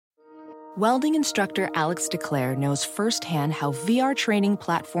Welding instructor Alex DeClaire knows firsthand how VR training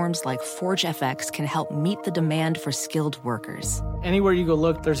platforms like ForgeFX can help meet the demand for skilled workers. Anywhere you go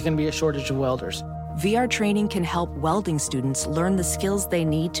look, there's going to be a shortage of welders. VR training can help welding students learn the skills they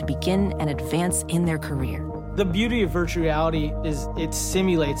need to begin and advance in their career. The beauty of virtual reality is it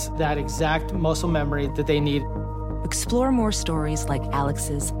simulates that exact muscle memory that they need. Explore more stories like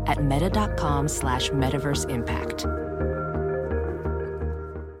Alex's at meta.com/metaverseimpact.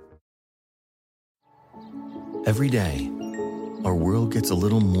 Every day, our world gets a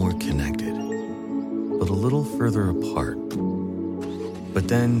little more connected, but a little further apart. But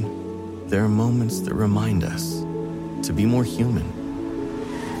then, there are moments that remind us to be more human.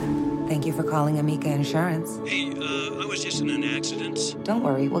 Thank you for calling Amica Insurance. Hey, I was just in an accident. Don't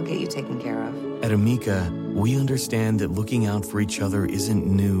worry, we'll get you taken care of. At Amica, we understand that looking out for each other isn't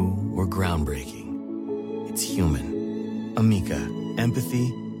new or groundbreaking. It's human. Amica,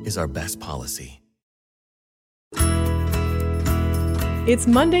 empathy is our best policy. It's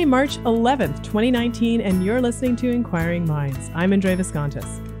Monday, March 11th, 2019, and you're listening to Inquiring Minds. I'm Andrea Viscontis.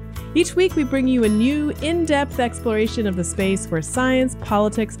 Each week, we bring you a new, in-depth exploration of the space where science,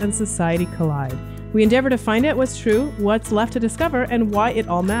 politics, and society collide. We endeavor to find out what's true, what's left to discover, and why it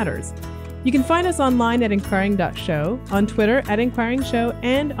all matters. You can find us online at inquiring.show, on Twitter at inquiringshow,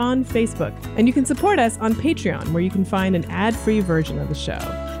 and on Facebook. And you can support us on Patreon, where you can find an ad-free version of the show.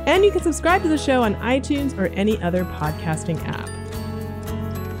 And you can subscribe to the show on iTunes or any other podcasting app.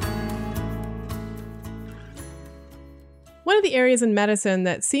 One of the areas in medicine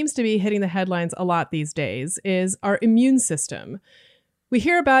that seems to be hitting the headlines a lot these days is our immune system. We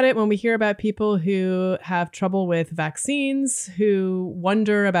hear about it when we hear about people who have trouble with vaccines, who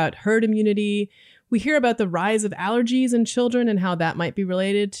wonder about herd immunity. We hear about the rise of allergies in children and how that might be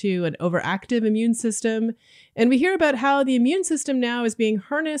related to an overactive immune system. And we hear about how the immune system now is being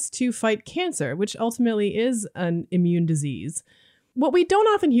harnessed to fight cancer, which ultimately is an immune disease. What we don't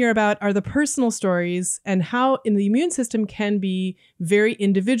often hear about are the personal stories and how the immune system can be very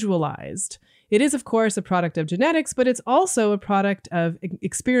individualized. It is, of course, a product of genetics, but it's also a product of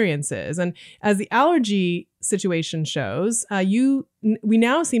experiences. And as the allergy situation shows, we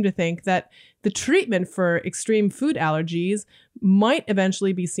now seem to think that the treatment for extreme food allergies might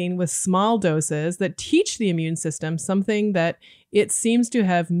eventually be seen with small doses that teach the immune system something that it seems to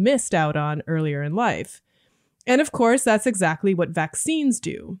have missed out on earlier in life. And of course, that's exactly what vaccines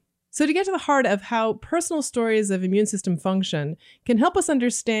do. So to get to the heart of how personal stories of immune system function can help us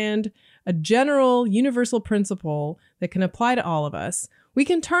understand a general universal principle that can apply to all of us, we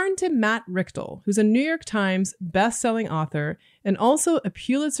can turn to Matt Richtel, who's a New York Times best-selling author and also a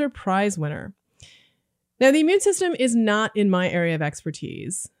Pulitzer Prize winner. Now, the immune system is not in my area of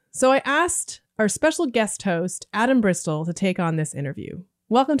expertise, so I asked our special guest host, Adam Bristol, to take on this interview.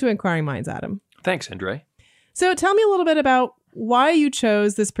 Welcome to Inquiring Minds, Adam. Thanks, Andre. So tell me a little bit about why you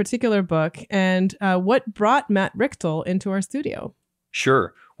chose this particular book and what brought Matt Richtel into our studio.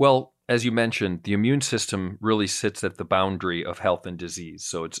 Sure. Well, as you mentioned, the immune system really sits at the boundary of health and disease,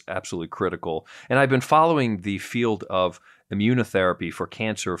 so it's absolutely critical. And I've been following the field of immunotherapy for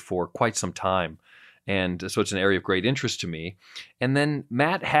cancer for quite some time. And so it's an area of great interest to me. And then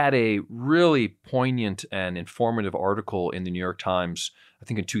Matt had a really poignant and informative article in the New York Times, I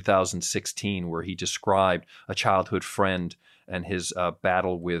think in 2016, where he described a childhood friend and his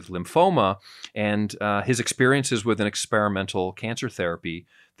battle with lymphoma and his experiences with an experimental cancer therapy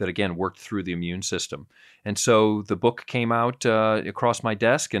that, again, worked through the immune system. And so the book came out across my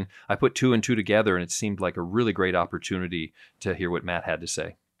desk, and I put two and two together, and it seemed like a really great opportunity to hear what Matt had to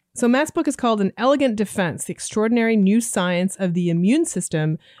say. So Matt's book is called An Elegant Defense, The Extraordinary New Science of the Immune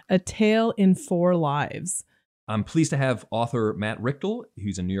System, A Tale in 4 Lives. I'm pleased to have author Matt Richtel,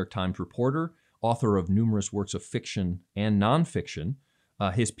 who's a New York Times reporter, author of numerous works of fiction and nonfiction.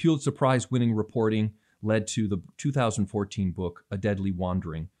 His Pulitzer Prize-winning reporting led to the 2014 book, A Deadly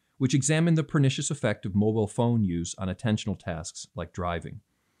Wandering, which examined the pernicious effect of mobile phone use on attentional tasks like driving.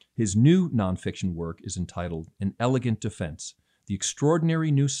 His new nonfiction work is entitled An Elegant Defense, The Extraordinary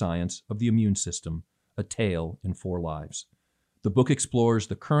New Science of the Immune System, A Tale in 4 Lives. The book explores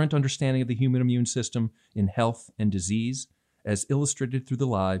the current understanding of the human immune system in health and disease, as illustrated through the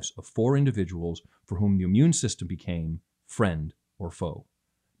lives of 4 individuals for whom the immune system became friend or foe.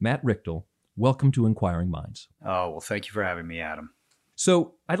 Matt Richtel, welcome to Inquiring Minds. Oh, well, thank you for having me, Adam.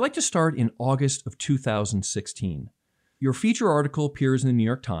 So I'd like to start in August of 2016. Your feature article appears in the New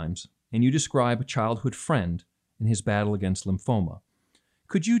York Times, and you describe a childhood friend in his battle against lymphoma.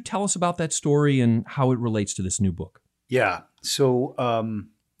 Could you tell us about that story and how it relates to this new book? Yeah. So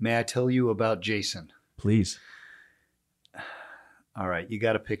may I tell you about Jason? Please. All right, you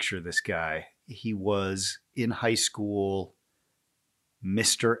got to picture this guy. He was in high school,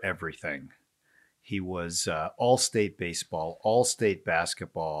 Mr. Everything. He was all-state baseball, all-state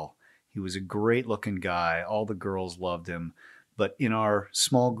basketball. He was a great-looking guy. All the girls loved him. But in our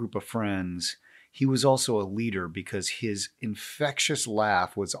small group of friends, he was also a leader because his infectious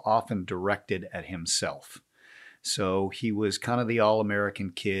laugh was often directed at himself. So he was kind of the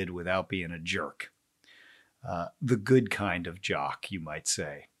all-American kid without being a jerk. The good kind of jock, you might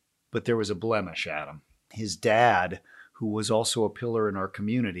say. But there was a blemish, Adam. His dad, who was also a pillar in our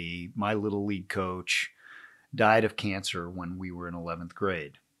community, my little league coach, died of cancer when we were in 11th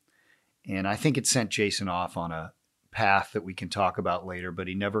grade. And I think it sent Jason off on a path that we can talk about later, but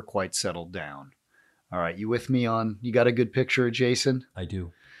he never quite settled down. All right, you with me on, you got a good picture of Jason? I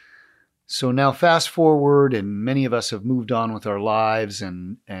do. So now fast forward, and many of us have moved on with our lives,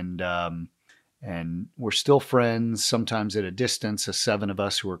 and we're still friends, sometimes at a distance, the 7 of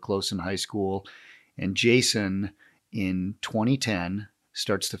us who were close in high school. And Jason, in 2010,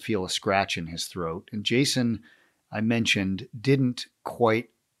 starts to feel a scratch in his throat. And Jason, I mentioned, didn't quite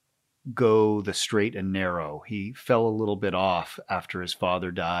go the straight and narrow. He fell a little bit off after his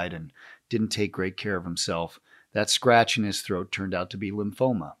father died and didn't take great care of himself. That scratch in his throat turned out to be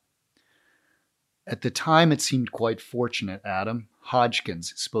lymphoma. At the time, it seemed quite fortunate, Adam.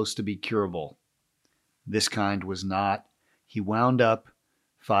 Hodgkin's, supposed to be curable. This kind was not. He wound up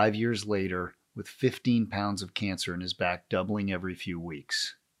 5 years later with 15 pounds of cancer in his back, doubling every few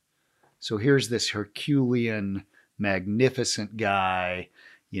weeks. So here's this Herculean, magnificent guy.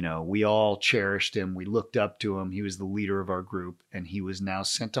 You know, we all cherished him. We looked up to him. He was the leader of our group, and he was now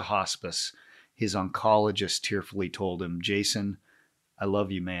sent to hospice. His oncologist tearfully told him, "Jason, I love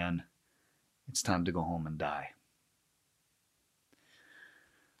you, man. It's time to go home and die."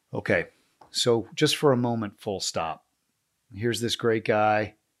 Okay, so just for a moment, full stop. Here's this great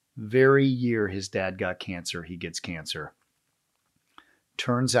guy. Very year his dad got cancer, he gets cancer.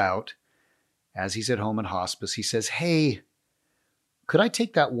 Turns out, as he's at home in hospice, he says, "Hey, could I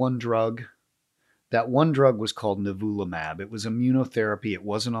take that one drug?" That one drug was called nivolumab. It was immunotherapy. It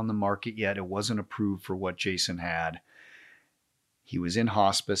wasn't on the market yet. It wasn't approved for what Jason had. He was in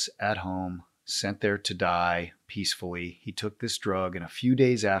hospice at home, sent there to die peacefully. He took this drug, and a few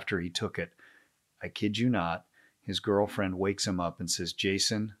days after he took it, I kid you not, his girlfriend wakes him up and says,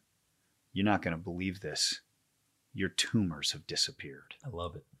 "Jason, you're not going to believe this. Your tumors have disappeared." I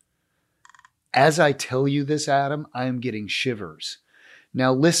love it. As I tell you this, Adam, I am getting shivers.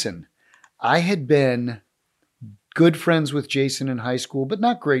 Now listen, I had been good friends with Jason in high school, but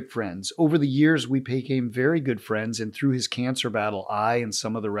not great friends. Over the years, we became very good friends, and through his cancer battle, I and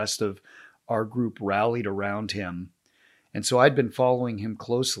some of the rest of our group rallied around him. And so I'd been following him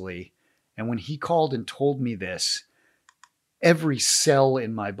closely. And when he called and told me this, every cell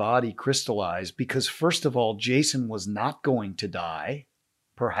in my body crystallized because, first of all, Jason was not going to die,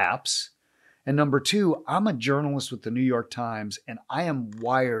 perhaps. And number two, I'm a journalist with the New York Times, and I am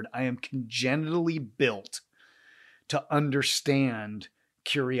wired, I am congenitally built to understand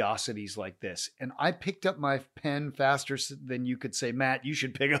curiosities like this. And I picked up my pen faster than you could say, "Matt, you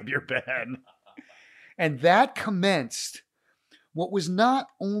should pick up your pen." And that commenced what was not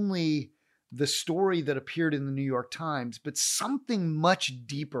only the story that appeared in the New York Times, but something much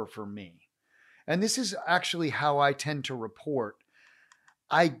deeper for me. And this is actually how I tend to report.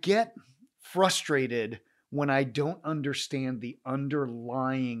 I get frustrated when I don't understand the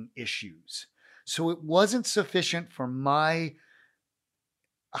underlying issues. So it wasn't sufficient for my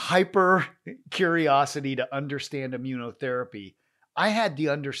hyper curiosity to understand immunotherapy. I had to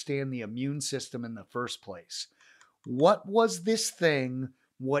understand the immune system in the first place. What was this thing?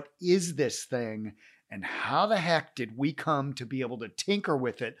 What is this thing? And how the heck did we come to be able to tinker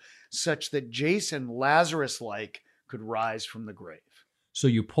with it such that Jason, Lazarus-like, could rise from the grave? So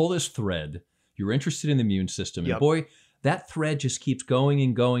you pull this thread, you're interested in the immune system, Yep. and boy, that thread just keeps going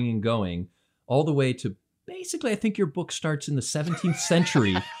and going and going all the way to basically, I think your book starts in the 17th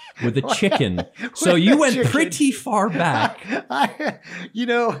century with a chicken. So you went pretty far back.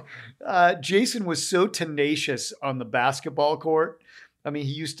 Jason was so tenacious on the basketball court. I mean,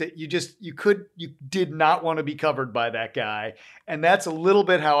 he used to, you did not want to be covered by that guy. And that's a little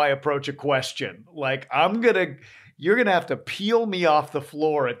bit how I approach a question. Like, you're going to have to peel me off the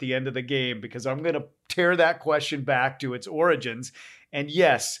floor at the end of the game because I'm going to tear that question back to its origins. And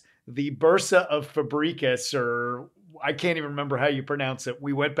yes, the Bursa of Fabricus, or I can't even remember how you pronounce it.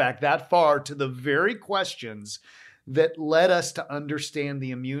 We went back that far to the very questions that led us to understand the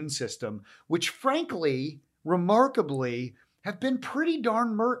immune system, which frankly, remarkably, have been pretty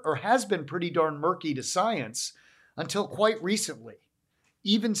darn has been pretty darn murky to science until quite recently.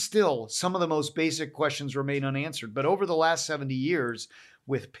 Even still, some of the most basic questions remain unanswered. But over the last 70 years,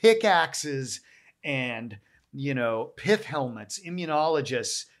 with pickaxes and, pith helmets,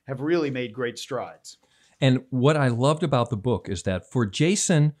 immunologists have really made great strides. And what I loved about the book is that for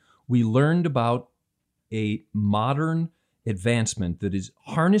Jason, we learned about a modern advancement that is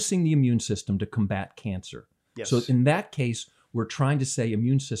harnessing the immune system to combat cancer. Yes. So in that case, we're trying to say,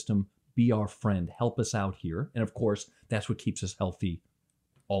 immune system, be our friend, help us out here. And of course, that's what keeps us healthy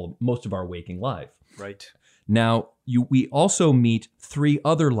most of our waking life. Right. Now, we also meet 3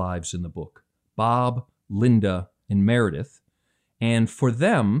 other lives in the book, Bob, Linda, and Meredith. And for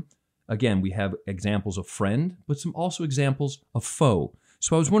them, again, we have examples of friend, but some also examples of foe.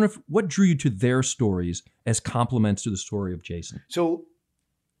 So I was wondering what drew you to their stories as complements to the story of Jason? So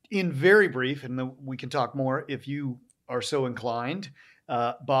in very brief, and then we can talk more if you are so inclined,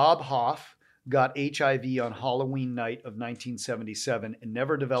 Bob Hoff got HIV on Halloween night of 1977 and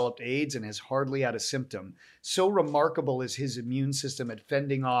never developed AIDS and has hardly had a symptom. So remarkable is his immune system at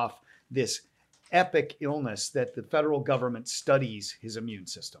fending off this epic illness that the federal government studies his immune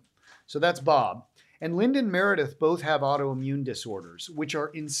system. So that's Bob. And Linda and Meredith both have autoimmune disorders, which are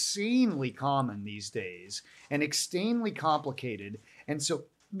insanely common these days and extremely complicated. And so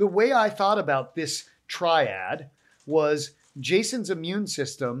the way I thought about this triad was Jason's immune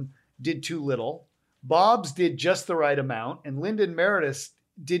system did too little, Bob's did just the right amount, and Linda and Meredith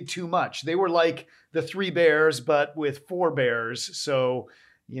did too much. They were like the 3 bears, but with 4 bears. So,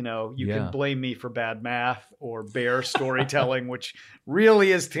 you can blame me for bad math or bear storytelling, which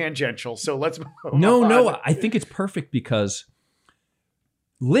really is tangential. So let's move on. No, I think it's perfect because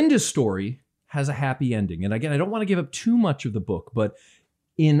Linda's story has a happy ending. And again, I don't want to give up too much of the book, but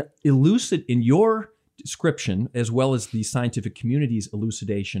in your description, as well as the scientific community's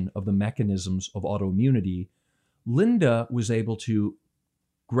elucidation of the mechanisms of autoimmunity, Linda was able to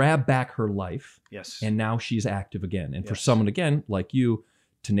grab back her life. Yes. And now she's active again. And for someone, again, like you,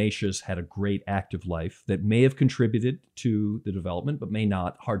 tenacious, had a great active life that may have contributed to the development, but may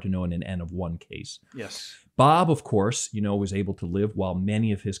not. Hard to know in an N of 1 case. Yes. Bob, of course, was able to live while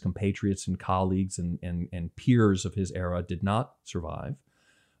many of his compatriots and colleagues and peers of his era did not survive.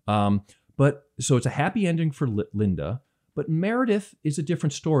 But so it's a happy ending for Linda, but Meredith is a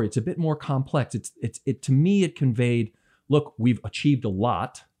different story. It's a bit more complex. To me, it conveyed, look, we've achieved a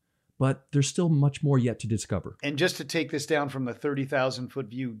lot, but there's still much more yet to discover. And just to take this down from the 30,000 foot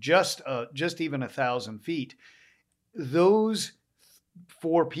view, just even 1,000 feet, those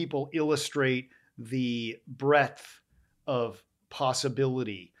 4 people illustrate the breadth of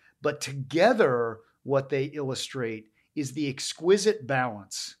possibility. But together, what they illustrate is the exquisite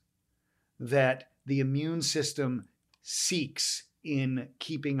balance that the immune system seeks in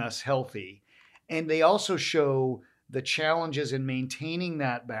keeping us healthy. And they also show the challenges in maintaining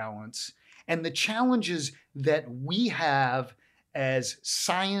that balance and the challenges that we have as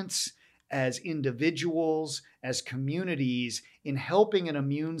science, as individuals, as communities in helping an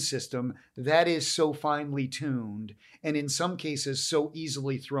immune system that is so finely tuned and in some cases so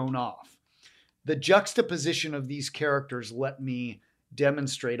easily thrown off. The juxtaposition of these characters let me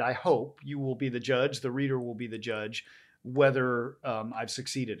demonstrate, I hope you will be the judge, the reader will be the judge, whether I've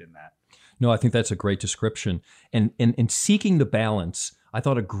succeeded in that. No, I think that's a great description. And in seeking the balance, I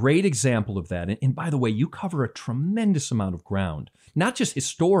thought a great example of that, and by the way, you cover a tremendous amount of ground, not just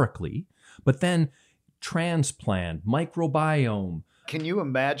historically, but then transplant, microbiome. Can you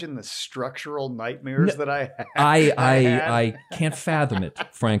imagine the structural nightmares that I had? I can't fathom it,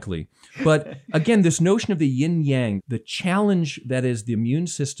 frankly. But again, this notion of the yin-yang, the challenge that is the immune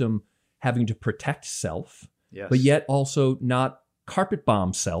system having to protect self, but yet also not carpet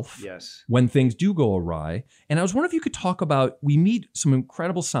bomb self when things do go awry. And I was wondering if you could talk about, we meet some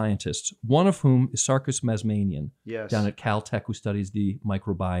incredible scientists, one of whom is Sarkis Mazmanian down at Caltech, who studies the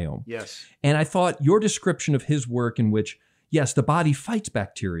microbiome. Yes. And I thought your description of his work in which, yes, the body fights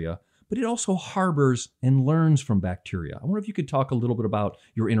bacteria, but it also harbors and learns from bacteria. I wonder if you could talk a little bit about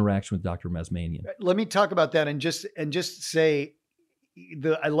your interaction with Dr. Mazmanian. Let me talk about that and just say,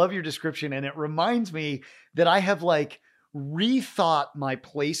 I love your description, and it reminds me that I have rethought my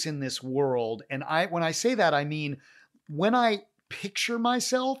place in this world. And when I say that, I mean, when I picture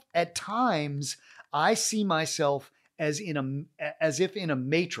myself, at times I see myself as if in a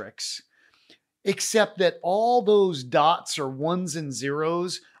matrix, except that all those dots or ones and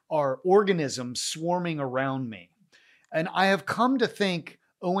zeros are organisms swarming around me. And I have come to think,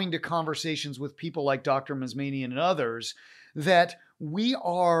 owing to conversations with people like Dr. Mazmanian and others, that we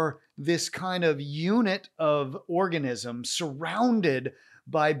are this kind of unit of organisms surrounded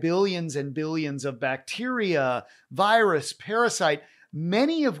by billions and billions of bacteria, virus, parasite,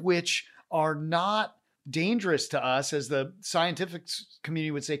 many of which are not dangerous to us, as the scientific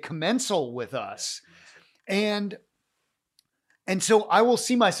community would say, commensal with us. And so I will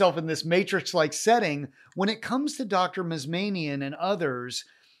see myself in this matrix-like setting. When it comes to Dr. Mazmanian and others,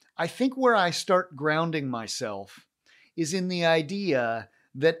 I think where I start grounding myself is in the idea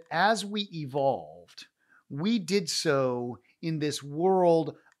that as we evolved, we did so in this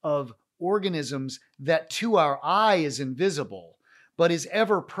world of organisms that to our eye is invisible, but is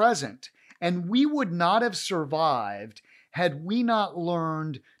ever present. And we would not have survived had we not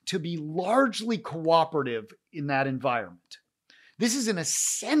learned to be largely cooperative in that environment. This is an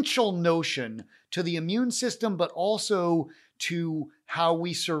essential notion to the immune system, but also to how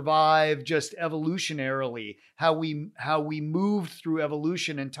we survive just evolutionarily, how we moved through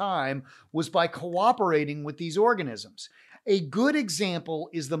evolution and time was by cooperating with these organisms. A good example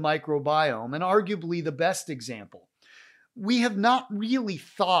is the microbiome, and arguably the best example. We have not really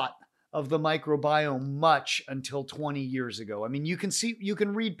thought of the microbiome much until 20 years ago. I mean, you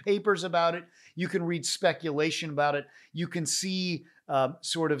can read papers about it, you can read speculation about it, you can see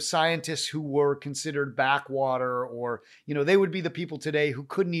sort of scientists who were considered backwater, or, you know, they would be the people today who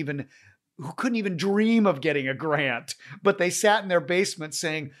couldn't even dream of getting a grant, but they sat in their basement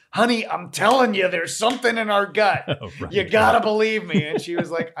saying, "Honey, I'm telling you, there's something in our gut. Oh, right. You gotta believe me." And she was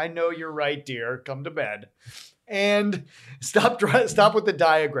like, "I know you're right, dear. Come to bed." And stop with the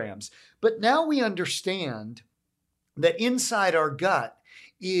diagrams. But now we understand that inside our gut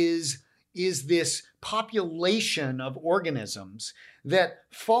is this population of organisms that,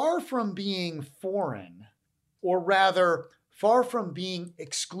 far from being foreign, or rather far from being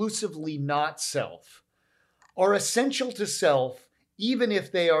exclusively not self, are essential to self, even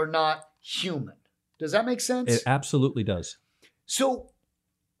if they are not human. Does that make sense? It absolutely does. So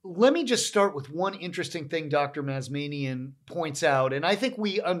let me just start with one interesting thing Dr. Mazmanian points out, and I think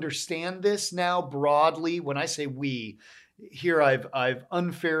we understand this now broadly. When I say we, here I've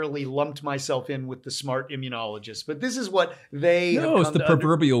unfairly lumped myself in with the smart immunologists, but this is what they have it's the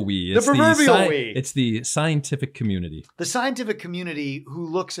proverbial we. The proverbial we. It's the scientific community. The scientific community who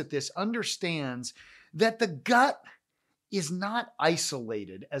looks at this understands that the gut is not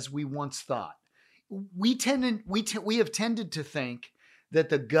isolated as we once thought. We have tended to think that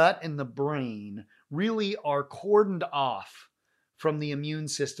the gut and the brain really are cordoned off from the immune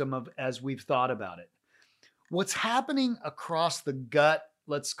system as we've thought about it. What's happening across the gut,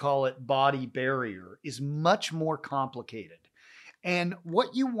 let's call it body barrier, is much more complicated. And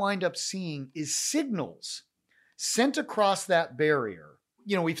what you wind up seeing is signals sent across that barrier.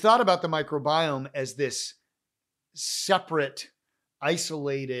 You know, we've thought about the microbiome as this separate,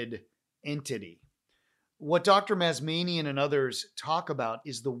 isolated entity. What Dr. Mazmanian and others talk about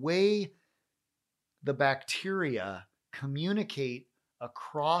is the way the bacteria communicate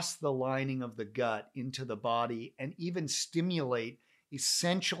across the lining of the gut into the body and even stimulate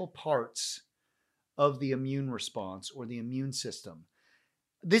essential parts of the immune response or the immune system.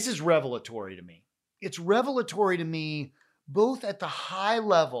 This is revelatory to me. It's revelatory to me both at the high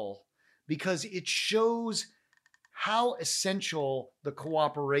level, because it shows how essential the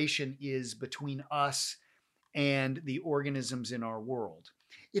cooperation is between us and the organisms in our world.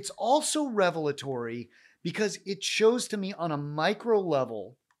 It's also revelatory because it shows to me on a micro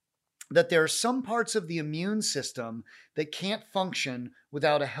level that there are some parts of the immune system that can't function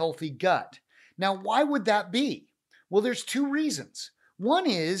without a healthy gut. Now, why would that be? Well, there's two reasons. One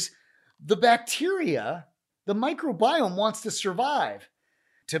is the bacteria, the microbiome, wants to survive.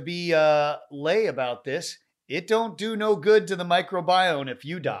 To be lay about this, it don't do no good to the microbiome if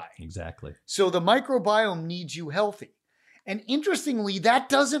you die. Exactly. So the microbiome needs you healthy. And interestingly, that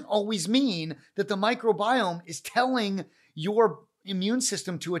doesn't always mean that the microbiome is telling your immune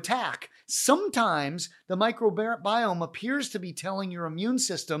system to attack. Sometimes the microbiome appears to be telling your immune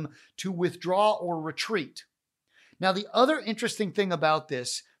system to withdraw or retreat. Now, the other interesting thing about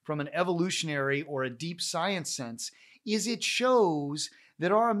this from an evolutionary or a deep science sense is it shows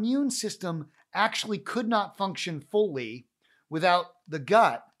that our immune system actually could not function fully without the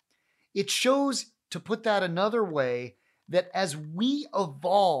gut. It shows, to put that another way, that as we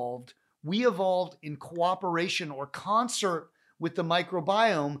evolved in cooperation or concert with the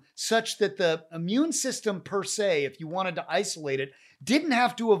microbiome, such that the immune system per se, if you wanted to isolate it, didn't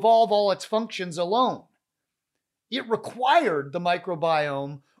have to evolve all its functions alone. It required the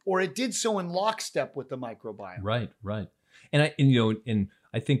microbiome, or it did so in lockstep with the microbiome. Right. And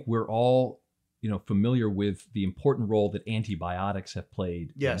I think we're all familiar with the important role that antibiotics have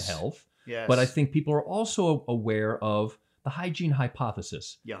played in health. Yes. But I think people are also aware of the hygiene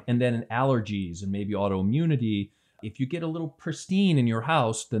hypothesis. Yeah. And then in allergies and maybe autoimmunity, if you get a little pristine in your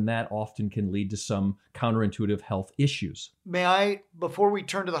house, then that often can lead to some counterintuitive health issues. May I, before we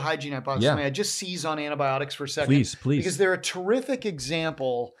turn to the hygiene hypothesis, may I just seize on antibiotics for a second? Please. Because they're a terrific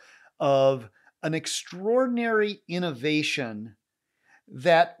example of an extraordinary innovation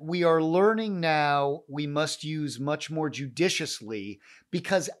that we are learning now we must use much more judiciously,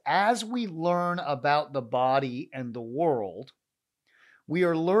 because as we learn about the body and the world, we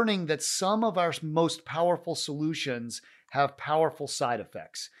are learning that some of our most powerful solutions have powerful side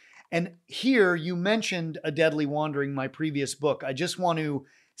effects. And here you mentioned A Deadly Wandering, my previous book. I just want to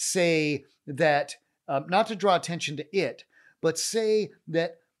say that, not to draw attention to it, but say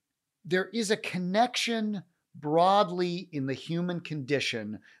that there is a connection broadly in the human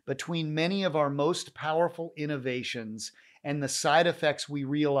condition between many of our most powerful innovations and the side effects we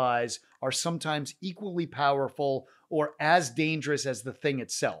realize are sometimes equally powerful or as dangerous as the thing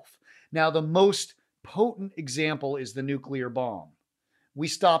itself. Now, the most potent example is the nuclear bomb. We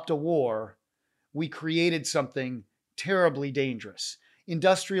stopped a war. We created something terribly dangerous.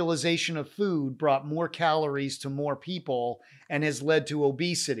 Industrialization of food brought more calories to more people and has led to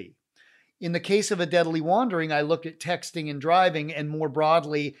obesity. In the case of A Deadly Wandering, I look at texting and driving, and more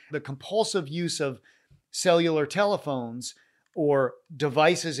broadly, the compulsive use of cellular telephones or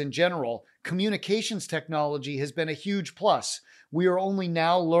devices in general. Communications technology has been a huge plus. We are only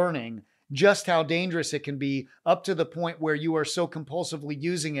now learning just how dangerous it can be, up to the point where you are so compulsively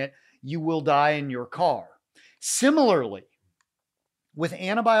using it, you will die in your car. Similarly, with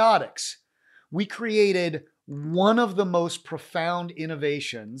antibiotics, we created one of the most profound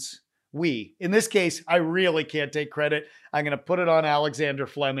innovations. In this case, I really can't take credit. I'm going to put it on Alexander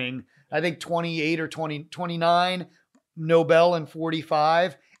Fleming. I think 28 or 29, Nobel in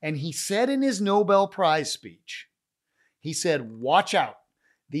 45. And he said in his Nobel Prize speech, he said, watch out.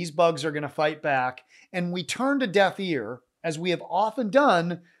 These bugs are going to fight back. And we turned a deaf ear, as we have often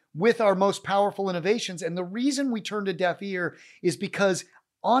done with our most powerful innovations. And the reason we turned a deaf ear is because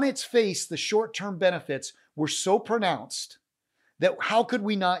on its face, the short-term benefits were so pronounced that how could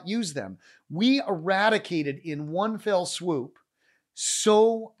we not use them? We eradicated in one fell swoop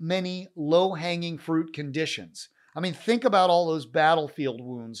so many low-hanging fruit conditions. I mean, think about all those battlefield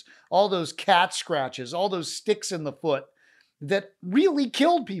wounds, all those cat scratches, all those sticks in the foot that really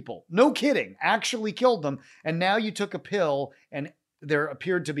killed people. No kidding, actually killed them. And now you took a pill and there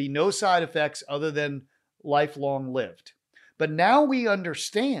appeared to be no side effects other than lifelong lived. But now we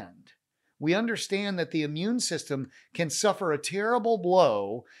understand that the immune system can suffer a terrible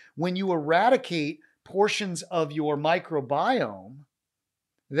blow when you eradicate portions of your microbiome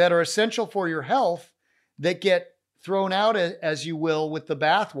that are essential for your health that get thrown out, as you will, with the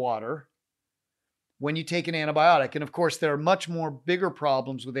bathwater when you take an antibiotic. And of course, there are much more bigger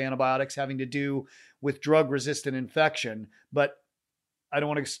problems with antibiotics having to do with drug-resistant infection, but I don't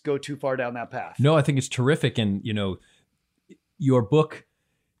want to go too far down that path. No, I think it's terrific. And, your book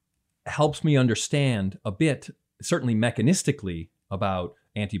helps me understand a bit, certainly mechanistically, about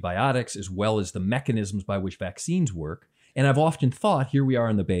antibiotics as well as the mechanisms by which vaccines work. And I've often thought, here we are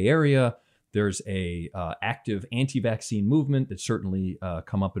in the Bay Area, there's a active anti-vaccine movement that's certainly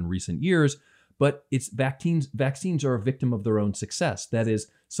come up in recent years, but it's vaccines are a victim of their own success. That is,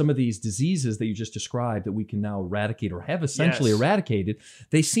 some of these diseases that you just described that we can now eradicate or have essentially eradicated,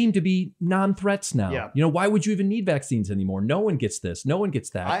 they seem to be non-threats now. Yeah. Why would you even need vaccines anymore? No one gets this, no one gets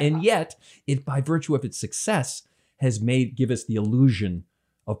that. And yet, it, by virtue of its success, has give us the illusion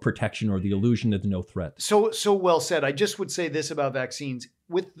of protection or the illusion of no threat. So well said. I just would say this about vaccines.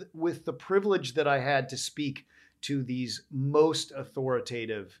 With the privilege that I had to speak to these most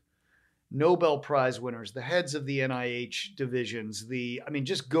authoritative Nobel Prize winners, the heads of the NIH divisions,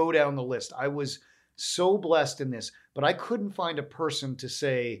 just go down the list. I was so blessed in this, but I couldn't find a person to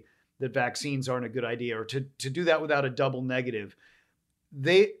say that vaccines aren't a good idea or to do that without a double negative.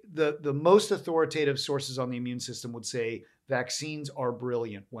 The most authoritative sources on the immune system would say vaccines are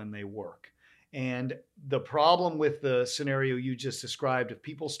brilliant when they work. And the problem with the scenario you just described, if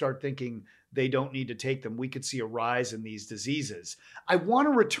people start thinking they don't need to take them, we could see a rise in these diseases. I want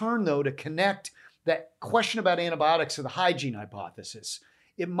to return, though, to connect that question about antibiotics to the hygiene hypothesis.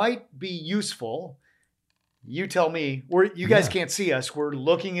 It might be useful. You tell me. You guys can't see us. We're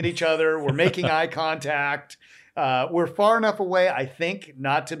looking at each other. We're making eye contact. We're far enough away, I think,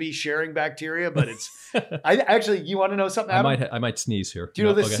 not to be sharing bacteria, but it's. You want to know something, Adam? I might sneeze here. Do you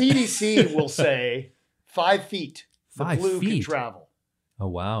know the CDC will say 5 feet the 5 flu can feet? travel. Oh,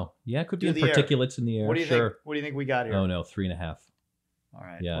 wow. Yeah, it could be Through the air. particulates in the air. What do you sure. think? What do you think we got here? Oh, no, 3.5. All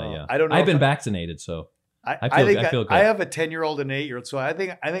right. Yeah, well, yeah. I don't know. I've been vaccinated, so. I feel good. I have a 10-year-old and an 8-year-old, so I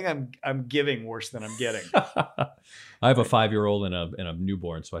think I'm giving worse than I'm getting. I have a 5-year-old and a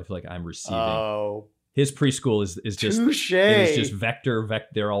newborn, so I feel like I'm receiving. Oh, his preschool is just touche. It is just vector.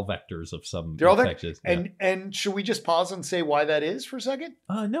 They're all vectors of some. They're all infectious. And should we just pause and say why that is for a second?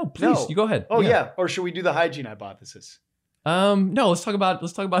 No, please. You go ahead. Oh yeah. Or should we do the hygiene hypothesis? No, let's talk about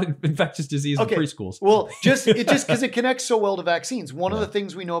infectious disease in preschools. Well, just because it connects so well to vaccines. One of the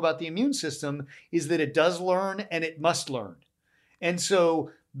things we know about the immune system is that it does learn and it must learn. And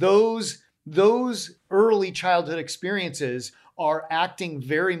so those early childhood experiences are acting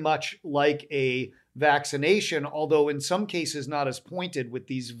very much like a vaccination, although in some cases not as pointed, with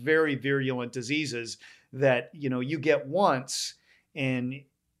these very virulent diseases that, you get once, and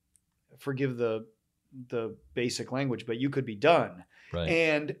forgive the basic language, but you could be done. Right.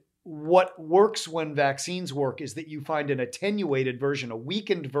 And what works when vaccines work is that you find an attenuated version, a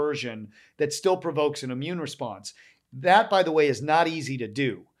weakened version that still provokes an immune response. That, by the way, is not easy to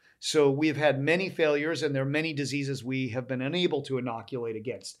do. So we've had many failures, and there are many diseases we have been unable to inoculate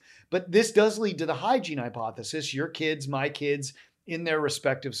against. But this does lead to the hygiene hypothesis. Your kids, my kids, in their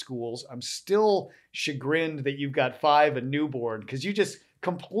respective schools. I'm still chagrined that you've got 5 and newborn, because you just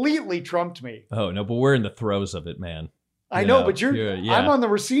completely trumped me. Oh, no, but we're in the throes of it, man. I know, but I'm on the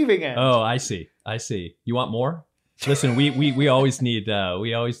receiving end. Oh, I see. You want more? Listen, we always need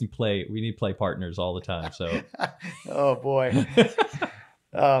play partners all the time. So, oh boy.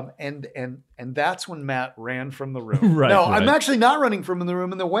 And that's when Matt ran from the room. Right. I'm actually not running from the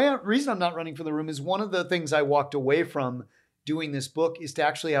room. And the reason I'm not running from the room is one of the things I walked away from doing this book is to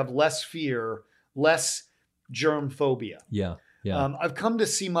actually have less fear, less germ phobia. Yeah. I've come to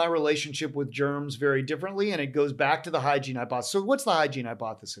see my relationship with germs very differently, and it goes back to the hygiene hypothesis. So what's the hygiene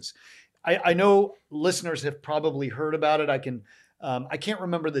hypothesis? I know listeners have probably heard about it. I can't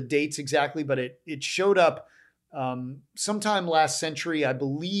remember the dates exactly, but it showed up sometime last century, I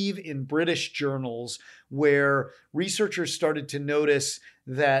believe, in British journals, where researchers started to notice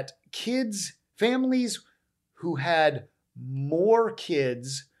that families who had more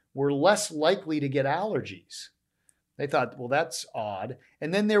kids were less likely to get allergies. They thought, well, that's odd.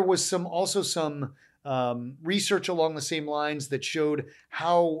 And then there was also some research along the same lines that showed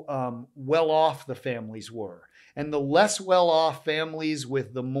how well off the families were. And the less well-off families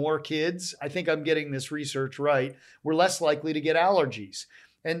with the more kids, I think I'm getting this research right, were less likely to get allergies.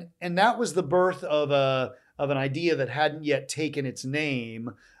 And that was the birth of an idea that hadn't yet taken its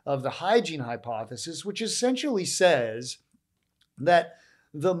name, of the hygiene hypothesis, which essentially says that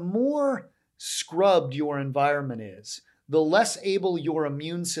the more scrubbed your environment is, the less able your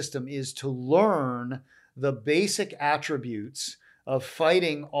immune system is to learn the basic attributes of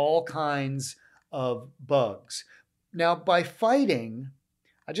fighting all kinds of bugs. Now, by fighting,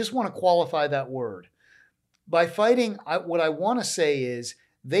 I just want to qualify that word. By fighting, what I want to say is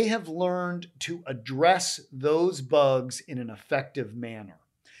they have learned to address those bugs in an effective manner.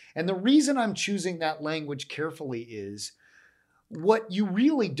 And the reason I'm choosing that language carefully is what you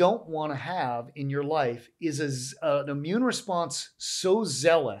really don't want to have in your life is an immune response so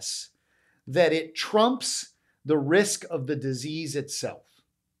zealous that it trumps the risk of the disease itself.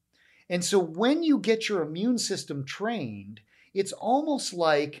 And so when you get your immune system trained, it's almost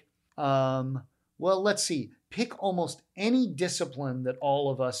like, let's see, pick almost any discipline that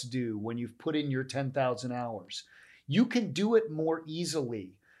all of us do when you've put in your 10,000 hours. You can do it more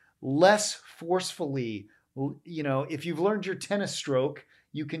easily, less forcefully. If you've learned your tennis stroke,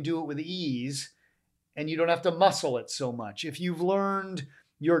 you can do it with ease and you don't have to muscle it so much. If you've learned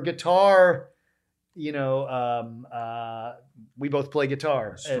your guitar, we both play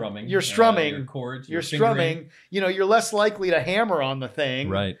guitar. Strumming. You're strumming. Your chords. You're strumming. You're less likely to hammer on the thing.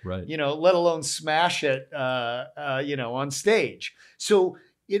 Right. Let alone smash it, on stage. So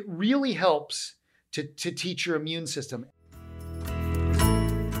it really helps to teach your immune system.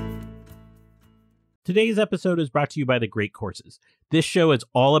 Today's episode is brought to you by The Great Courses. This show is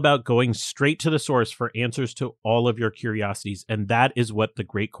all about going straight to the source for answers to all of your curiosities, and that is what The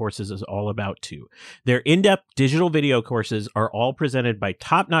Great Courses is all about too. Their in-depth digital video courses are all presented by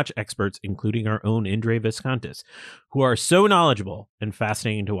top-notch experts, including our own Indre Viscontis, who are so knowledgeable and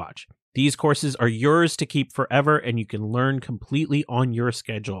fascinating to watch. These courses are yours to keep forever, and you can learn completely on your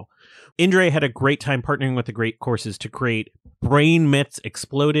schedule. Indre had a great time partnering with The Great Courses to create Brain Myths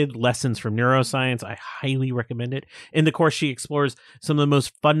Exploded, Lessons from Neuroscience. I highly recommend it. In the course, she explores some of the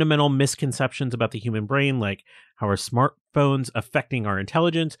most fundamental misconceptions about the human brain, like how are smartphones affecting our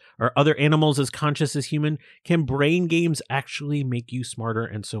intelligence? Are other animals as conscious as human? Can brain games actually make you smarter?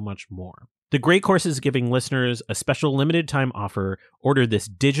 And so much more. The Great Course is giving listeners a special limited time offer. Order this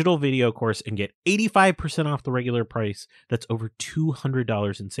digital video course and get 85% off the regular price. That's over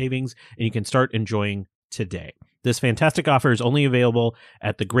 $200 in savings, and you can start enjoying today. This fantastic offer is only available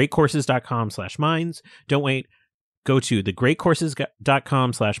at thegreatcourses.com/minds. Don't wait. Go to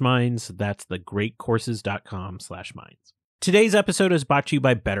thegreatcourses.com/minds. That's thegreatcourses.com/minds. Today's episode is brought to you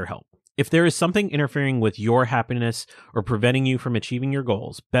by BetterHelp. If there is something interfering with your happiness or preventing you from achieving your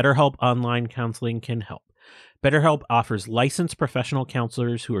goals, BetterHelp Online Counseling can help. BetterHelp offers licensed professional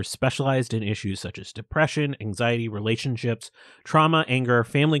counselors who are specialized in issues such as depression, anxiety, relationships, trauma, anger,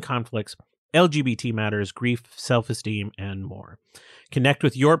 family conflicts, LGBT matters, grief, self-esteem, and more. Connect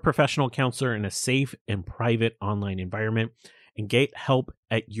with your professional counselor in a safe and private online environment and get help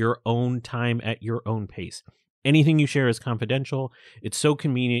at your own time, at your own pace. Anything you share is confidential. It's so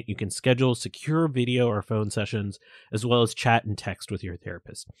convenient. You can schedule secure video or phone sessions, as well as chat and text with your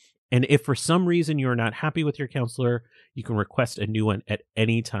therapist. And if for some reason you're not happy with your counselor, you can request a new one at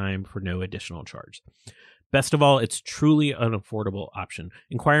any time for no additional charge. Best of all, it's truly an affordable option.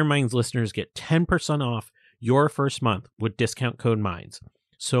 Inquiring Minds listeners get 10% off your first month with discount code MINDS.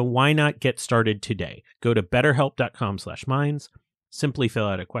 So why not get started today? Go to betterhelp.com/minds, simply fill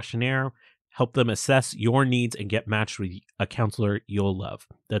out a questionnaire, help them assess your needs, and get matched with a counselor you'll love.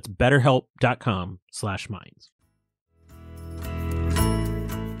 That's betterhelp.com/minds.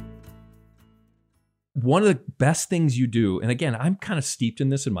 One of the best things you do, and again, I'm kind of steeped in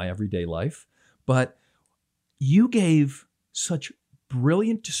this in my everyday life, but you gave such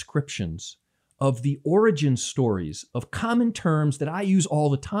brilliant descriptions of the origin stories of common terms that I use all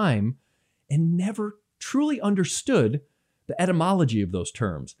the time and never truly understood the etymology of those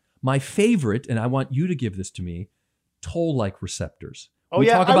terms. My favorite, and I want you to give this to me, toll-like receptors. We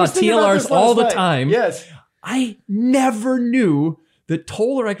talk about TLRs all the time. Yes. I never knew that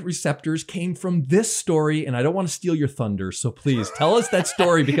toll-like receptors came from this story, and I don't want to steal your thunder, so please tell us that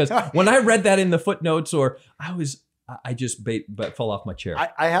story, because when I read that in the footnotes, I just fell off my chair.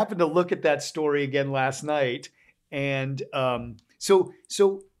 I happened to look at that story again last night, and so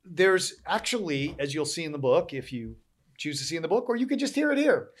there's actually, as you'll see in the book, if you choose to see in the book, or you can just hear it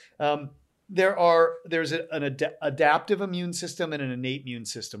here. There's an adaptive immune system and an innate immune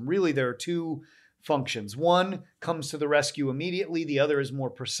system. Really, there are two functions. One comes to the rescue immediately. The other is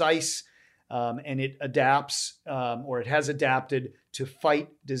more precise, and it adapts, or it has adapted to fight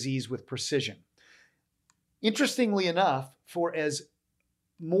disease with precision. Interestingly enough, for as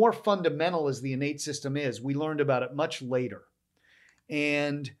more fundamental as the innate system is, we learned about it much later.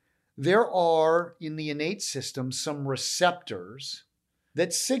 And there are, in the innate system, some receptors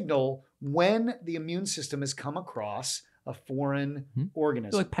that signal when the immune system has come across a foreign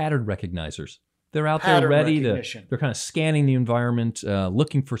organism. They're like pattern recognizers. They're out there ready to, they're kind of scanning the environment,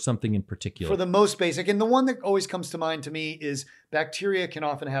 looking for something in particular. For the most basic, and the one that always comes to mind to me is bacteria can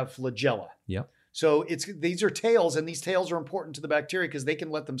often have flagella. Yep. So these are tails, and these tails are important to the bacteria because they can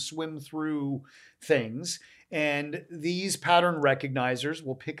let them swim through things. And these pattern recognizers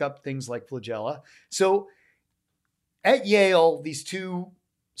will pick up things like flagella. So at Yale, these two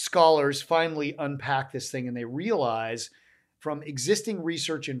scholars finally unpack this thing, and they realize from existing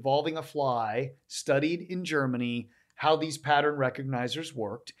research involving a fly studied in Germany how these pattern recognizers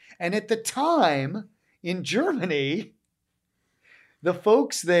worked. And at the time in Germany, the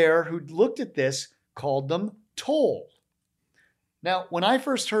folks there who looked at this called them toll. Now, when I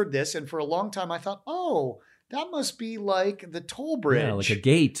first heard this, and for a long time I thought, oh, that must be like the toll bridge. Yeah, like a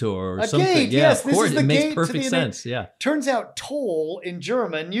gate or a something. Gate, yeah, yes, of this course. is the it makes gate perfect to the sense. Yeah. Turns out toll in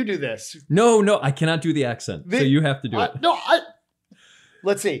German, you do this. No, I cannot do the accent. So you have to do it.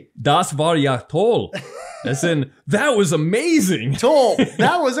 Let's see. Das war ja toll. As in, that was amazing. Toll.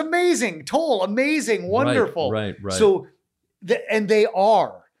 That was amazing. Toll. Amazing. Wonderful. Right. So, and they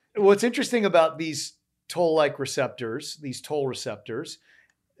are. What's interesting about these toll-like receptors, these toll receptors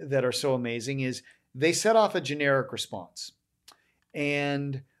that are so amazing is they set off a generic response.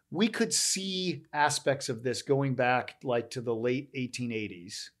 And we could see aspects of this going back like to the late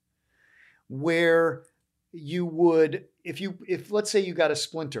 1880s, where you would, if let's say you got a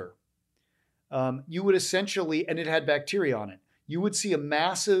splinter, you would essentially, and it had bacteria on it, you would see a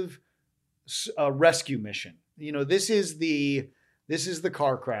massive rescue mission. You know, this is the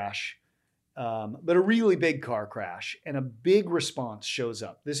car crash, but a really big car crash, and a big response shows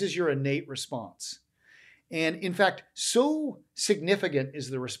up. This is your innate response. And in fact, so significant is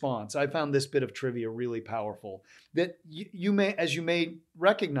the response, I found this bit of trivia really powerful, that you may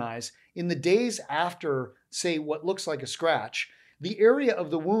recognize, in the days after, say, what looks like a scratch, the area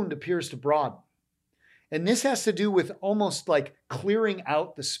of the wound appears to broaden. And this has to do with almost like clearing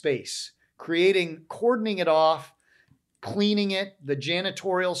out the space, cordoning it off, cleaning it, the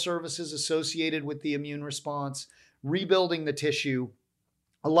janitorial services associated with the immune response, rebuilding the tissue.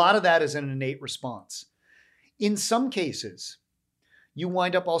 A lot of that is an innate response. In some cases, you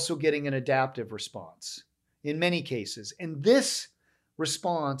wind up also getting an adaptive response in many cases. And this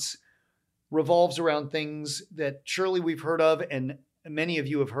response revolves around things that surely we've heard of and many of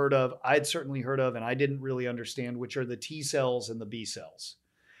you have heard of. I'd certainly heard of, and I didn't really understand, which are the T cells and the B cells.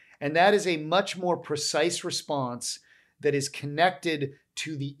 And that is a much more precise response that is connected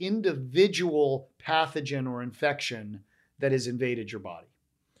to the individual pathogen or infection that has invaded your body.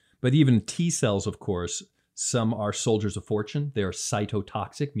 But even T cells, of course, some are soldiers of fortune. They're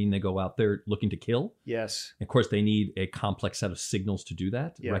cytotoxic, meaning they go out there looking to kill. Yes. Of course, they need a complex set of signals to do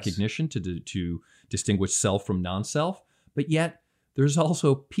that, Yes. recognition to distinguish self from non-self. But yet, there's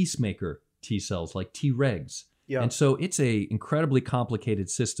also peacemaker T cells like Tregs. Yeah. And so it's a incredibly complicated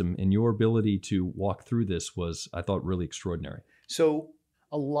system, and your ability to walk through this was, I thought, really extraordinary. So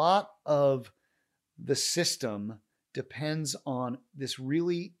a lot of the system depends on this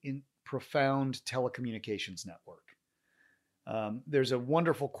really profound telecommunications network. There's a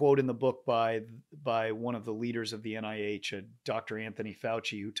wonderful quote in the book by one of the leaders of the NIH, Dr. Anthony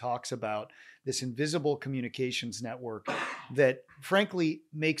Fauci, who talks about this invisible communications network that frankly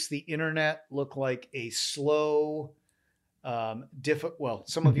makes the internet look like a slow, well,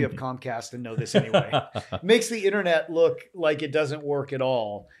 some of you have Comcast and know this anyway, makes the internet look like it doesn't work at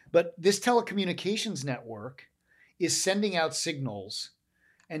all. But this telecommunications network is sending out signals,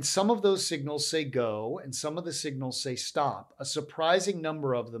 and some of those signals say go, and some of the signals say stop. A surprising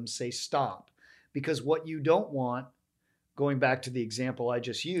number of them say stop, because what you don't want, going back to the example I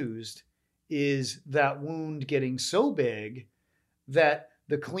just used, is that wound getting so big that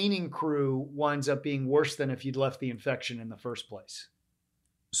the cleaning crew winds up being worse than if you'd left the infection in the first place.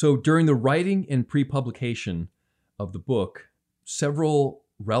 So during the writing and pre-publication of the book, several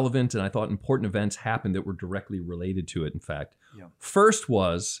relevant and I thought important events happened that were directly related to it, in fact. Yeah. First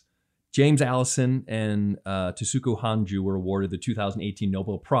was James Allison and Tasuku Hanju were awarded the 2018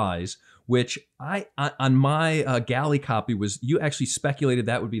 Nobel Prize, which I on my galley copy was, you actually speculated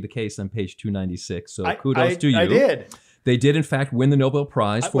that would be the case on page 296. So kudos to you. I did. They did, in fact, win the Nobel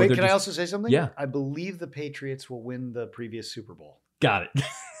Prize for their... Can I also say something? Yeah. I believe the Patriots will win the previous Super Bowl. Got it.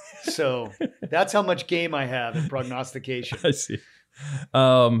 So that's how much game I have in prognostication. I see.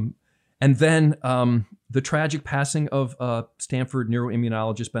 And then the tragic passing of Stanford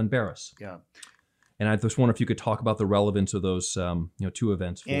neuroimmunologist Ben Barres. Yeah. And I just wonder if you could talk about the relevance of those two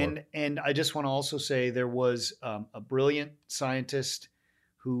events. And I just want to also say there was a brilliant scientist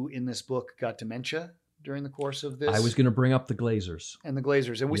who in this book got dementia during the course of this. I was going to bring up the Glazers. And the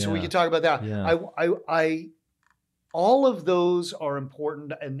Glazers. And Yeah. so we could talk about that. Yeah. I all of those are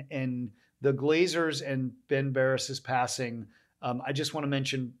important, and the Glazers and Ben Barres's passing, I just want to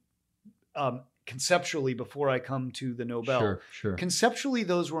mention conceptually before I come to the Nobel. Sure. Conceptually,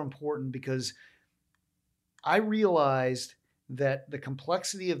 those were important because I realized that the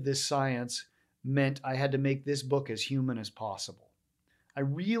complexity of this science meant I had to make this book as human as possible. I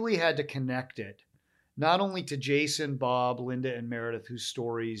really had to connect it, not only to Jason, Bob, Linda, and Meredith, whose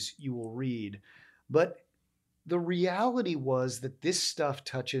stories you will read, but the reality was that this stuff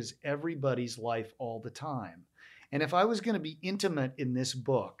touches everybody's life all the time. And if I was going to be intimate in this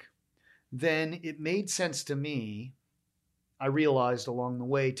book, then it made sense to me, I realized along the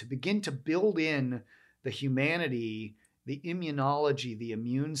way, to begin to build in the humanity, the immunology, the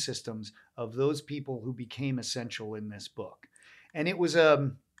immune systems of those people who became essential in this book. And it was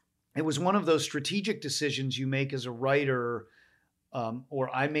one of those strategic decisions you make as a writer,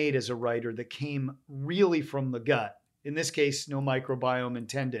 or I made as a writer, that came really from the gut. In this case, no microbiome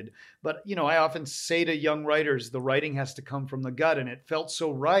intended. But, I often say to young writers, the writing has to come from the gut. And it felt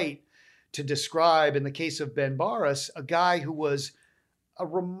so right to describe, in the case of Ben Barres, a guy who was a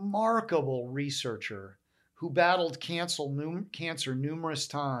remarkable researcher who battled cancer numerous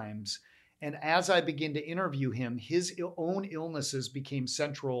times. And as I began to interview him, his own illnesses became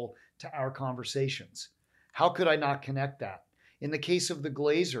central to our conversations. How could I not connect that? In the case of the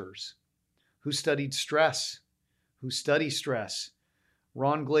Glazers, who study stress,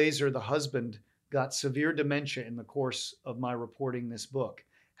 Ron Glazer, the husband, got severe dementia in the course of my reporting this book.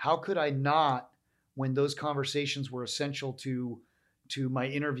 How could I not, when those conversations were essential to my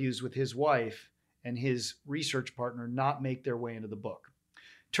interviews with his wife and his research partner, not make their way into the book?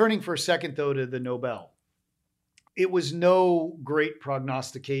 Turning for a second, though, to the Nobel. It was no great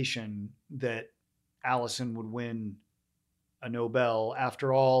prognostication that Allison would win a Nobel.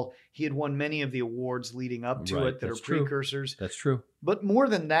 After all, he had won many of the awards leading up to Right, it that are that's true. precursors. That's true. But more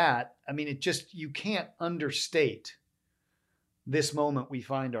than that, I mean, you can't understate this moment we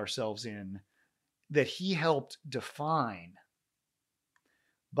find ourselves in, that he helped define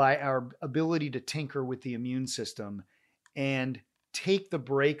by our ability to tinker with the immune system and take the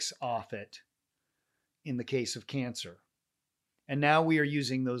brakes off it in the case of cancer. And now we are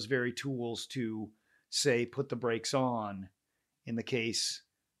using those very tools to, say, put the brakes on in the case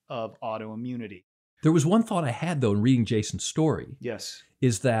of autoimmunity. There was one thought I had, though, in reading Jason's story. Yes.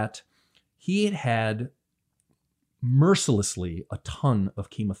 Is that he had mercilessly a ton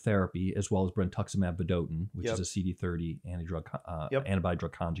of chemotherapy, as well as brentuximab vedotin, which Yep. is a CD30 Yep. antibody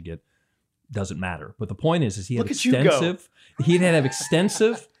drug conjugate. Doesn't matter. But the point is he had Look at you go. extensive. He had to have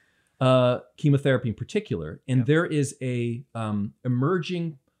extensive chemotherapy in particular, and Yep. there is a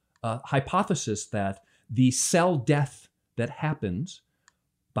emerging hypothesis that the cell death that happens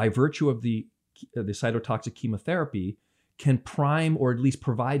by virtue of the cytotoxic chemotherapy can prime or at least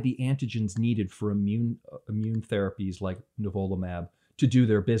provide the antigens needed for immune therapies like nivolumab to do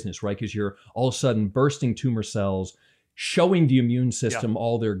their business, right? Because you're all of a sudden bursting tumor cells, showing the immune system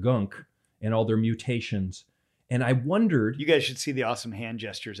all their gunk and all their mutations. And I wondered... You guys should see the awesome hand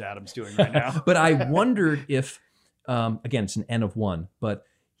gestures Adam's doing right now. But I wondered if, again, it's an N of 1, but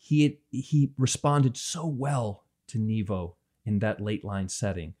he responded so well to Nivo in that late line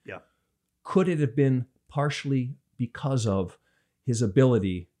setting. Yeah. Could it have been partially because of his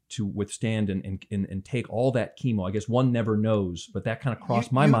ability to withstand and take all that chemo? I guess one never knows, but that kind of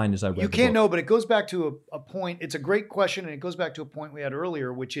crossed my mind as I read the book. You can't know, but it goes back to a point. It's a great question, and it goes back to a point we had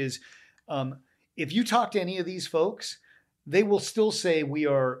earlier, which is if you talk to any of these folks, they will still say we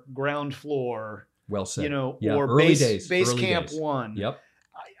are ground floor. Well said. You know, Yeah, or early base days, early camp days. 1. Yep.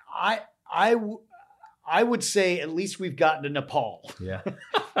 I would say at least we've gotten to Nepal. Yeah.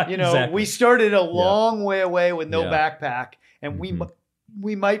 You know, Exactly. we started a long way away with no Yeah. backpack, and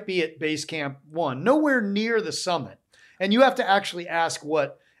we might be at base camp 1, nowhere near the summit. And you have to actually ask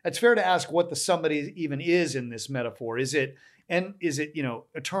it's fair to ask what the summit even is in this metaphor. Is it, you know,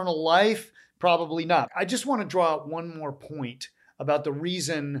 eternal life? Probably not. I just want to draw out one more point about the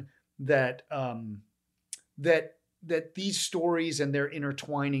reason that that these stories and their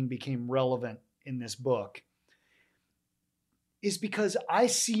intertwining became relevant in this book, is because I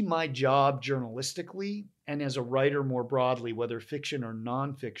see my job journalistically and as a writer more broadly, whether fiction or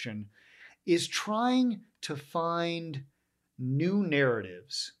nonfiction, is trying to find new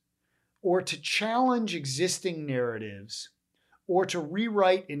narratives or to challenge existing narratives or to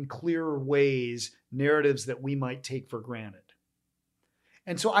rewrite in clearer ways narratives that we might take for granted.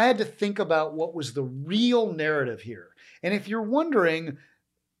 And so I had to think about what was the real narrative here. And if you're wondering,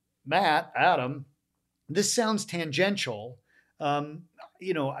 Matt, Adam, this sounds tangential.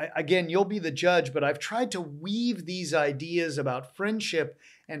 You know, again, you'll be the judge, but I've tried to weave these ideas about friendship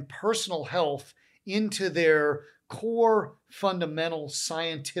and personal health into their core fundamental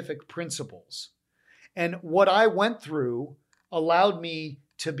scientific principles. And what I went through allowed me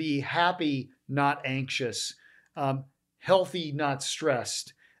to be happy, not anxious, healthy, not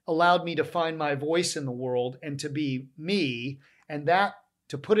stressed, allowed me to find my voice in the world and to be me. And that,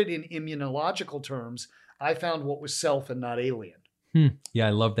 to put it in immunological terms, I found what was self and not alien. Yeah,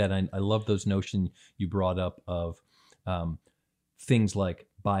 I love that. I love those notions you brought up of things like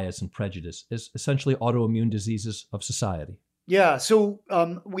bias and prejudice as essentially autoimmune diseases of society. Yeah, so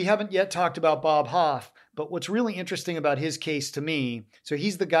we haven't yet talked about Bob Hoff, but what's really interesting about his case to me, so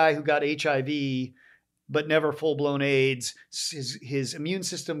he's the guy who got HIV, but never full-blown AIDS. His immune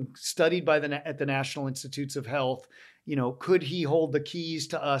system studied by at the National Institutes of Health. You know, could he hold the keys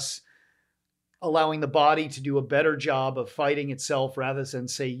to us allowing the body to do a better job of fighting itself rather than,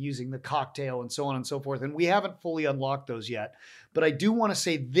 say, using the cocktail and so on and so forth? And we haven't fully unlocked those yet. But I do want to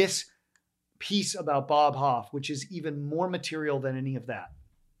say this piece about Bob Hoff, which is even more material than any of that.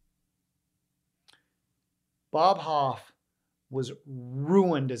 Bob Hoff was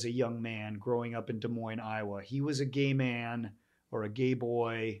ruined as a young man growing up in Des Moines, Iowa. He was a gay man or a gay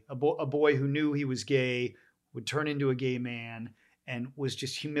boy, a boy who knew he was gay, would turn into a gay man, and was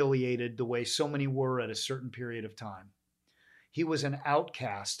just humiliated the way so many were at a certain period of time. He was an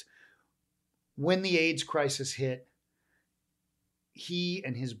outcast. When the AIDS crisis hit, he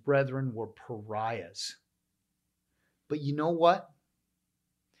and his brethren were pariahs. But you know what?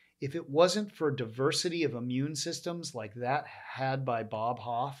 If it wasn't for diversity of immune systems like that had by Bob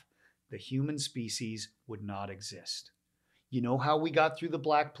Hoff, the human species would not exist. You know how we got through the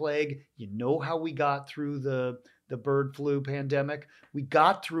Black Plague? You know how we got through the bird flu pandemic? We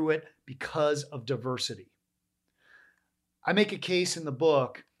got through it because of diversity. I make a case in the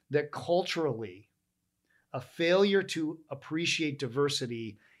book that culturally, a failure to appreciate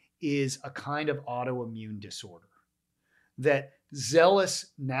diversity is a kind of autoimmune disorder. That zealous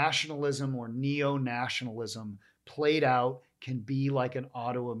nationalism or neo-nationalism played out can be like an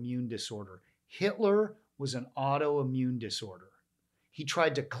autoimmune disorder. Hitler was an autoimmune disorder. He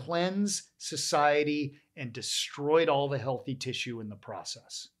tried to cleanse society and destroyed all the healthy tissue in the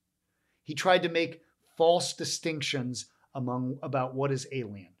process. He tried to make false distinctions about what is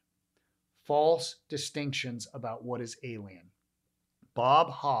alien. False distinctions about what is alien. Bob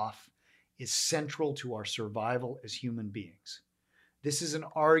Hoff is central to our survival as human beings. This is an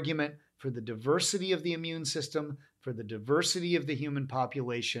argument for the diversity of the immune system, for the diversity of the human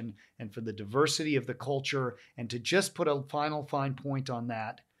population, and for the diversity of the culture. And to just put a final fine point on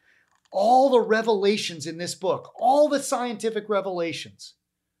that, all the revelations in this book, all the scientific revelations,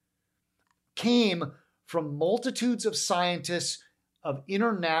 came from multitudes of scientists of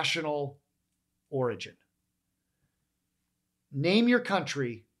international origin. Name your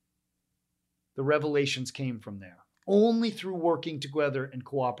country, the revelations came from there. Only through working together and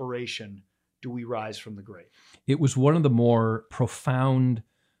cooperation do we rise from the grave. It was one of the more profound,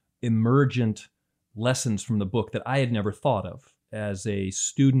 emergent lessons from the book that I had never thought of. As a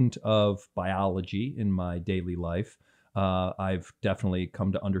student of biology in my daily life, I've definitely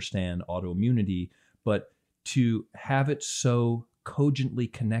come to understand autoimmunity, but to have it so cogently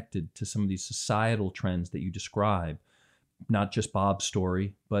connected to some of these societal trends that you describe, not just Bob's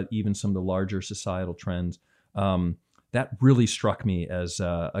story, but even some of the larger societal trends, that really struck me as,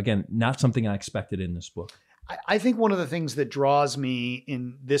 again, not something I expected in this book. I think one of the things that draws me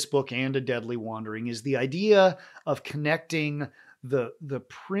in this book and A Deadly Wandering is the idea of connecting the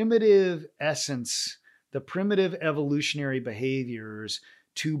primitive essence, the primitive evolutionary behaviors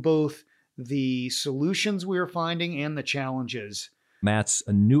to both the solutions we're finding and the challenges. Matt's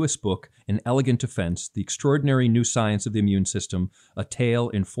newest book, An Elegant Defense, The Extraordinary New Science of the Immune System, A Tale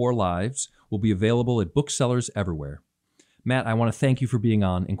in 4 Lives, will be available at booksellers everywhere. Matt, I want to thank you for being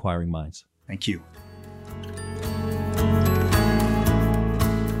on Inquiring Minds. Thank you.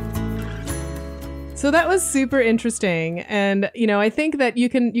 So that was super interesting. And, I think that you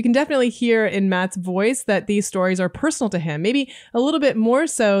can definitely hear in Matt's voice that these stories are personal to him, maybe a little bit more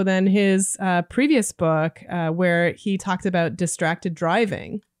so than his previous book where he talked about distracted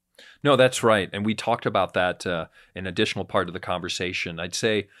driving. No, that's right. And we talked about that in an additional part of the conversation. I'd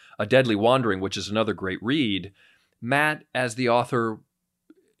say A Deadly Wandering, which is another great read. Matt, as the author,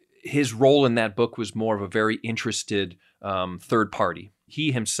 his role in that book was more of a very interested third party.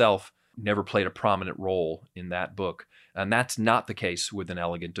 He himself never played a prominent role in that book. And that's not the case with An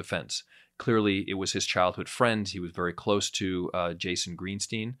Elegant Defense. Clearly, it was his childhood friend. He was very close to Jason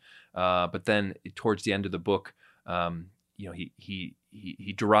Greenstein. But then towards the end of the book, he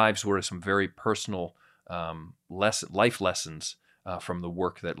derives some very personal life lessons from the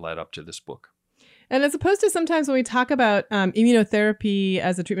work that led up to this book. And as opposed to sometimes when we talk about immunotherapy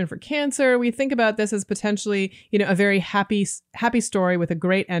as a treatment for cancer, we think about this as potentially, a very happy story with a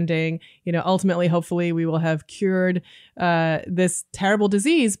great ending. Ultimately, hopefully, we will have cured this terrible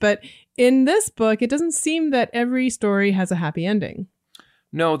disease. But in this book, it doesn't seem that every story has a happy ending.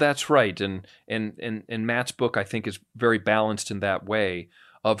 No, that's right. And Matt's book, I think, is very balanced in that way.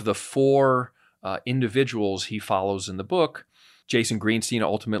 Of the 4 individuals he follows in the book, Jason Greenstein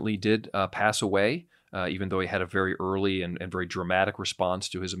ultimately did pass away, even though he had a very early and very dramatic response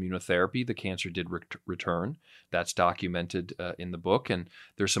to his immunotherapy. The cancer did return. That's documented in the book. And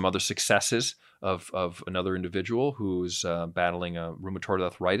there's some other successes of another individual who's battling a rheumatoid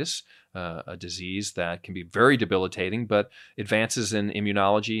arthritis, a disease that can be very debilitating, but advances in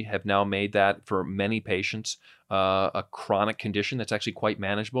immunology have now made that, for many patients, a chronic condition that's actually quite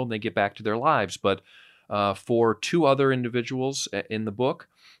manageable, and they get back to their lives. But for 2 other individuals in the book,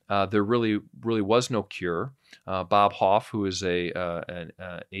 there really was no cure. Bob Hoff, who is an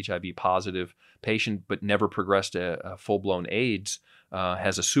HIV positive patient but never progressed to full-blown AIDS,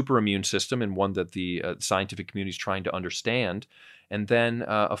 has a super immune system, and one that the scientific community is trying to understand. And then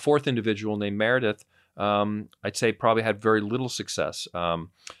a 4th individual named Meredith, I'd say probably had very little success.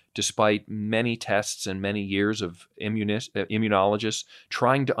 Despite many tests and many years of immunologists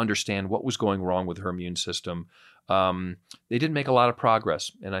trying to understand what was going wrong with her immune system, they didn't make a lot of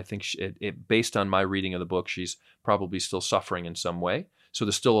progress. And I think based on my reading of the book, she's probably still suffering in some way. So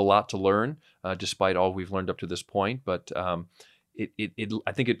there's still a lot to learn, despite all we've learned up to this point. But I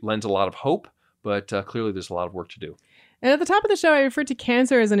think it lends a lot of hope, but clearly there's a lot of work to do. And at the top of the show, I referred to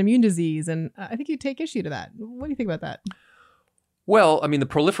cancer as an immune disease, and I think you take issue to that. What do you think about that? Well, I mean, the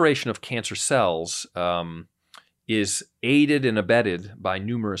proliferation of cancer cells is aided and abetted by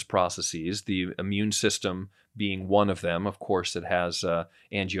numerous processes, the immune system being one of them. Of course, it has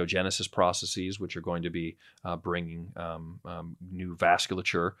angiogenesis processes, which are going to be bringing new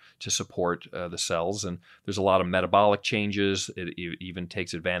vasculature to support the cells. And there's a lot of metabolic changes. It even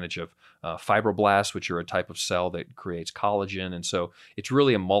takes advantage of fibroblasts, which are a type of cell that creates collagen. And so it's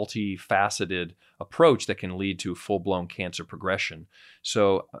really a multifaceted approach that can lead to full-blown cancer progression.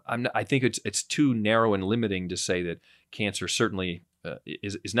 So I think it's too narrow and limiting to say that cancer certainly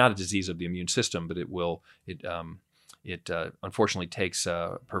is not a disease of the immune system, but it unfortunately takes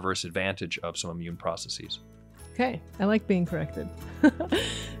perverse advantage of some immune processes. Okay, I like being corrected.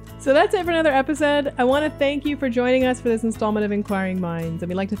 So that's it for another episode. I want to thank you for joining us for this installment of Inquiring Minds. And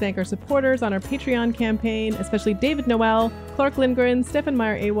we'd like to thank our supporters on our Patreon campaign, especially David Noel, Clark Lindgren, Stefan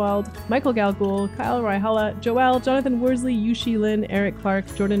Meyer-Awald, Michael Galgul, Kyle Raihala, Joel, Jonathan Worsley, Yushi Lin, Eric Clark,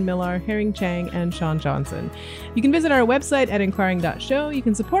 Jordan Millar, Herring Chang, and Sean Johnson. You can visit our website at inquiring.show. You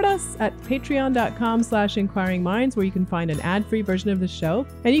can support us at patreon.com/inquiringminds, where you can find an ad-free version of the show.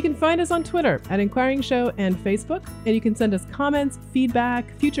 And you can find us on Twitter at Inquiring Show and Facebook. And you can send us comments,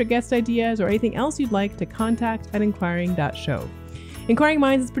 feedback, future guest ideas, or anything else you'd like to contact at inquiring.show. Inquiring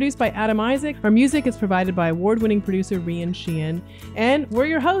Minds is produced by Adam Isaac. Our music is provided by award-winning producer Rian Sheehan. And we're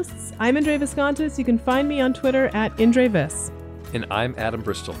your hosts. I'm Indre Viscontis. You can find me on Twitter at IndreVis. And I'm Adam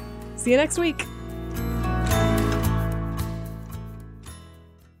Bristol. See you next week.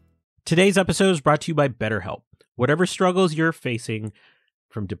 Today's episode is brought to you by BetterHelp. Whatever struggles you're facing,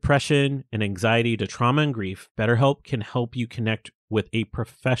 from depression and anxiety to trauma and grief, BetterHelp can help you connect with a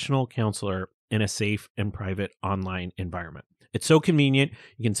professional counselor in a safe and private online environment. It's so convenient.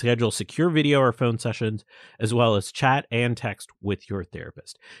 You can schedule secure video or phone sessions, as well as chat and text with your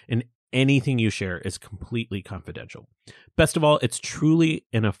therapist. And anything you share is completely confidential. Best of all, it's truly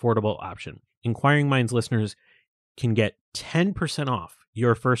an affordable option. Inquiring Minds listeners can get 10% off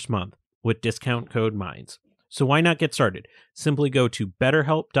your first month with discount code MINDS. So why not get started? Simply go to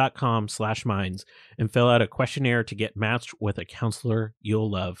betterhelp.com/minds and fill out a questionnaire to get matched with a counselor you'll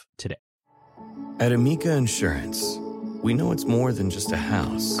love today. At Amica Insurance, we know it's more than just a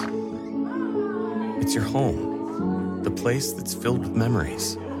house. It's your home, the place that's filled with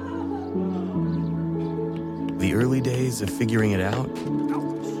memories. The early days of figuring it out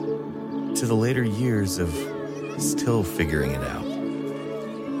to the later years of still figuring it out.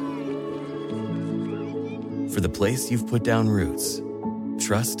 For the place you've put down roots,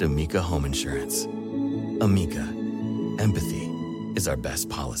 trust Amica Home Insurance. Amica, empathy is our best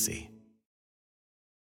policy.